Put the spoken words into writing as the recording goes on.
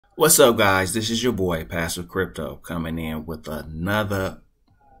What's up, guys? This is your boy, Passive Crypto, coming in with another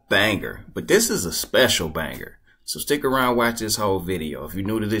banger. But this is a special banger. So stick around, watch this whole video. If you're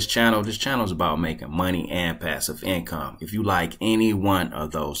new to this channel is about making money and passive income. If you like any one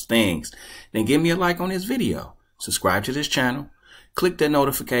of those things, then give me a like on this video. Subscribe to this channel, click that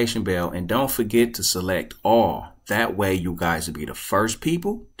notification bell, and don't forget to select all. That way you guys will be the first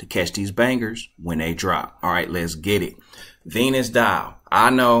people to catch these bangers when they drop. All right, let's get it. Venos DAO. I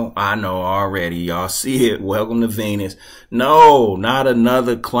know already. Y'all see it. Welcome to Venus. No, not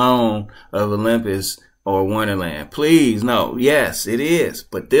another clone of Olympus or Wonderland. Please, no. Yes, it is.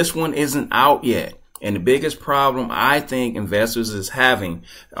 But this one isn't out yet. And the biggest problem I think investors is having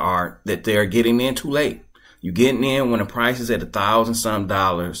are that they're getting in too late. You're getting in when the price is at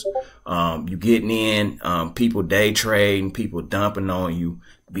 $1,000-some. You're getting in, people day trading, people dumping on you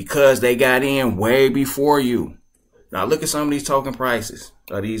because they got in way before you. Now look at some of these token prices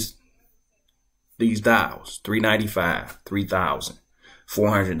of these DAOs. $395, $3,000,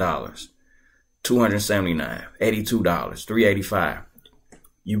 $400, $279, $82, $385.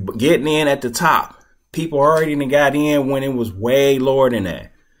 You getting in at the top. People already got in when it was way lower than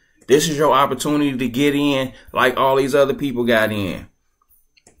that. This is your opportunity to get in like all these other people got in.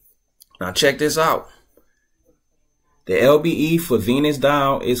 Now check this out. The LBE for Venos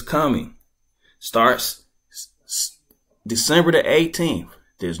DAO is coming. Starts December the 18th.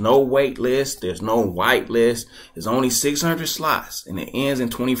 There's no wait list. There's no white list. There's only 600 slots and it ends in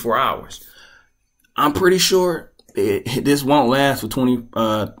 24 hours. I'm pretty sure this won't last for 2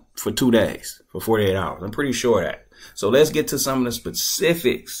 days, for 48 hours. I'm pretty sure of that. So let's get to some of the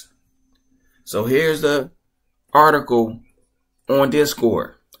specifics. So here's the article on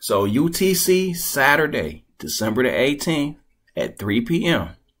Discord. So UTC Saturday, December the 18th at 3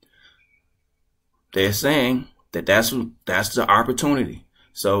 p.m. They're saying that's the opportunity.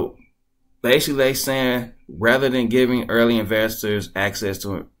 So basically they're saying rather than giving early investors access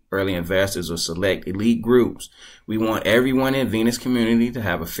to early investors or select elite groups, we want everyone in Venus community to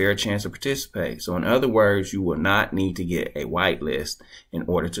have a fair chance to participate. So in other words, you will not need to get a whitelist in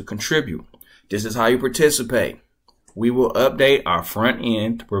order to contribute. This is how you participate. We will update our front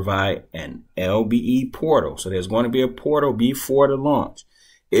end to provide an LBE portal. So there's going to be a portal before the launch.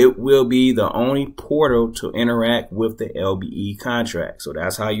 It will be the only portal to interact with the LBE contract. So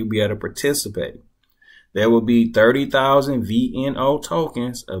that's how you'll be able to participate. There will be 30,000 VNO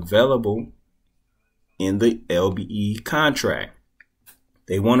tokens available in the LBE contract.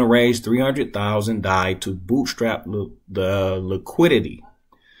 They want to raise 300,000 DAI to bootstrap the liquidity.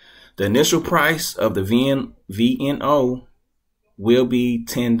 The initial price of the VNO will be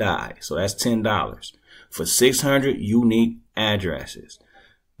 10 DAI. So that's $10 for 600 unique addresses.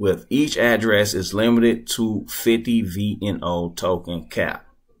 With each address is limited to 50 VNO token cap.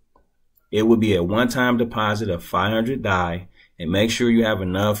 It will be a one-time deposit of 500 DAI, and make sure you have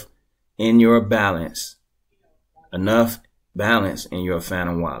enough in your balance, in your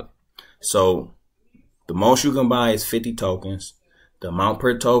Fantom wallet. So the most you can buy is 50 tokens. The amount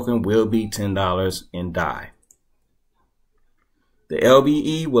per token will be $10 in DAI. The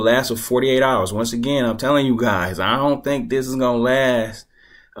LBE will last for 48 hours. Once again, I'm telling you guys, I don't think this is going to last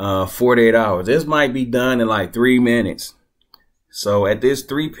 48 hours. This might be done in like 3 minutes. So at this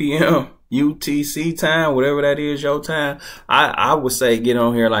 3 p.m. UTC time, whatever that is, your time, I would say get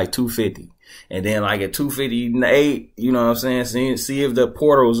on here like 2:50. And then like at 2:58, you know what I'm saying? See if the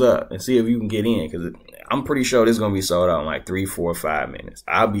portal's up and see if you can get in. Because I'm pretty sure this is going to be sold out in like 3, 4, 5 minutes.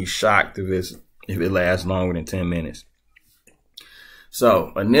 I'll be shocked if it lasts longer than 10 minutes.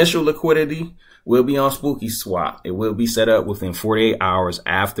 So initial liquidity will be on Spooky Swap. It will be set up within 48 hours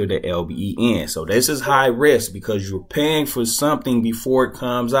after the LBE ends. So this is high risk because you're paying for something before it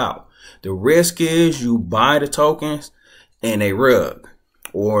comes out. The risk is you buy the tokens and they rug,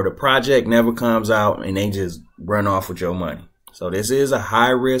 or the project never comes out and they just run off with your money. So this is a high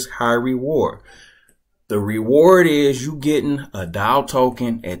risk, high reward. The reward is you getting a DAO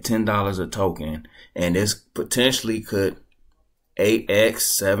token at $10 a token, and this potentially could 8x,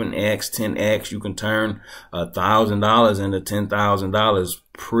 7x, 10x. You can turn $1,000 into $10,000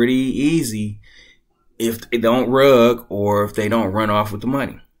 pretty easy if they don't rug or if they don't run off with the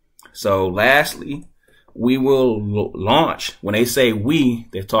money. So lastly, we will launch. When they say we,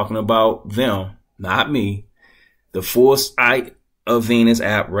 they're talking about them, not me. The full site of Venus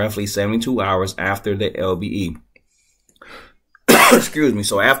app roughly 72 hours after the LBE. Excuse me.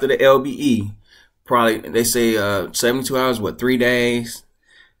 So after the LBE, probably they say 72 hours, what, 3 days?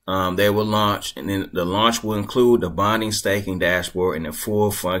 They will launch, and then the launch will include the bonding staking dashboard and the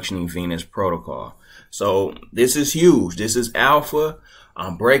full functioning Venus protocol. So this is huge. This is alpha.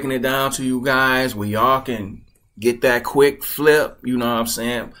 I'm breaking it down to you guys where y'all can get that quick flip. You know what I'm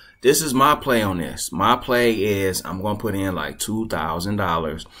saying? This is my play on this. My play is I'm going to put in like $2,000 and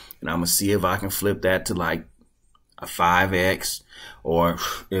I'm going to see if I can flip that to like a 5X or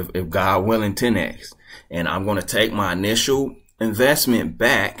if God willing 10X. And I'm going to take my initial investment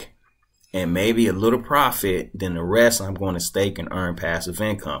back and maybe a little profit. Then the rest I'm going to stake and earn passive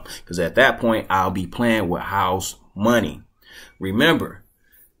income. Because at that point, I'll be playing with house money. Remember,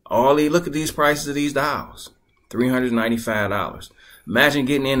 look at these prices of these DAOs. $395. Imagine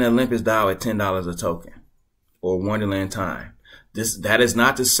getting in the Olympus DAO at $10 a token or Wonderland Time. That is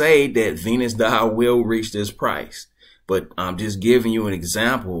not to say that Venos DAO will reach this price, but I'm just giving you an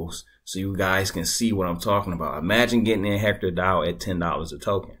examples so you guys can see what I'm talking about. Imagine getting in Hector DAO at $10 a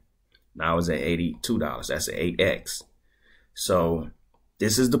token. Now it's at $82. That's an 8X. So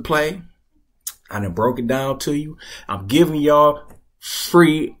this is the play. I done broke it down to you. I'm giving y'all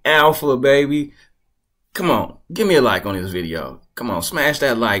free alpha, baby. Come on, give me a like on this video. Come on, smash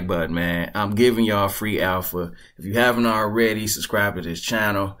that like button, man. I'm giving y'all free alpha. If you haven't already, subscribe to this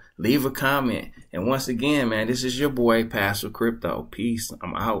channel. Leave a comment. And once again, man, this is your boy, Passive Crypto. Peace.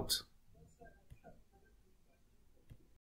 I'm out.